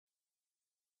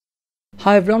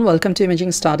Hi everyone, welcome to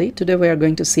Imaging Study. Today we are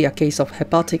going to see a case of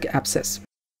hepatic abscess.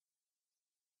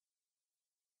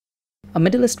 A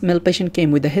Middle-aged male patient came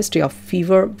with a history of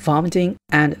fever, vomiting,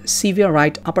 and severe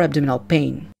right upper abdominal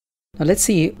pain. Now let's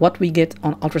see what we get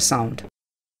on ultrasound.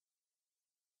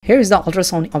 Here is the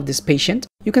ultrasound of this patient.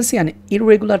 You can see an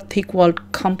irregular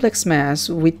thick-walled complex mass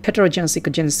with heterogeneous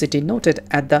echogenicity noted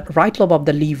at the right lobe of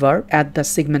the liver at the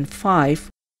segment 5.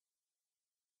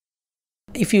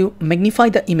 If you magnify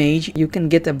the image, you can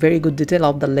get a very good detail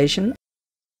of the lesion.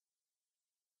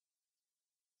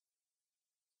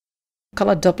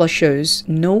 Color Doppler shows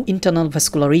no internal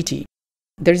vascularity.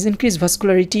 There is increased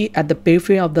vascularity at the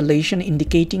periphery of the lesion,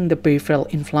 indicating the peripheral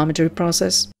inflammatory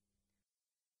process.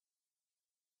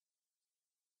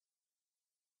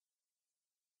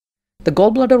 The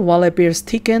gallbladder wall appears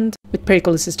thickened with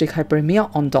pericholecystic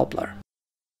hyperemia on Doppler.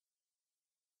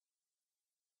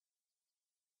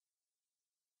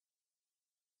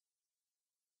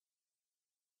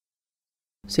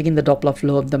 Seeing the Doppler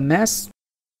flow of the mass.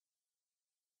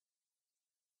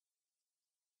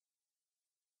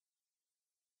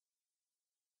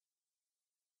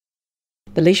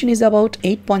 The lesion is about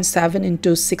 8.7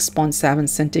 into 6.7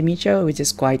 centimeter, which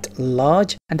is quite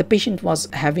large, and the patient was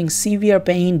having severe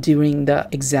pain during the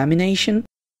examination.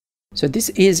 So this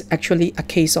is actually a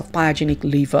case of pyogenic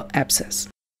liver abscess.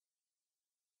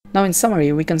 Now in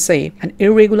summary, we can say an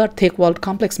irregular thick-walled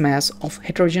complex mass of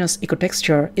heterogeneous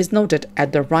echotexture is noted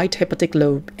at the right hepatic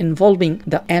lobe involving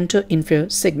the antero-inferior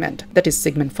segment, that is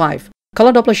segment 5.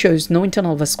 Color Doppler shows no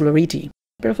internal vascularity.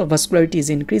 Peripheral vascularity is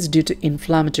increased due to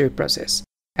inflammatory process.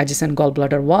 Adjacent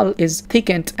gallbladder wall is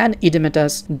thickened and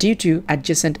edematous due to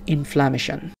adjacent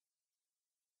inflammation.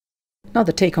 Now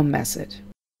the take-home message.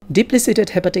 Deeply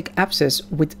seated hepatic abscess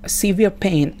with severe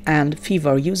pain and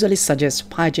fever usually suggests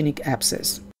pyogenic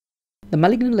abscess. The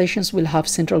malignant lesions will have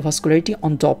central vascularity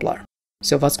on Doppler.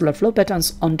 So vascular flow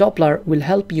patterns on Doppler will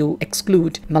help you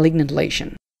exclude malignant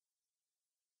lesion.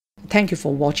 Thank you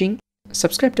for watching.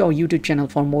 Subscribe to our YouTube channel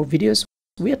for more videos.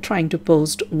 We are trying to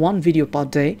post one video per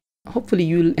day. Hopefully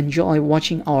you'll enjoy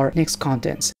watching our next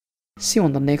contents. See you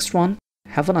on the next one.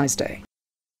 Have a nice day.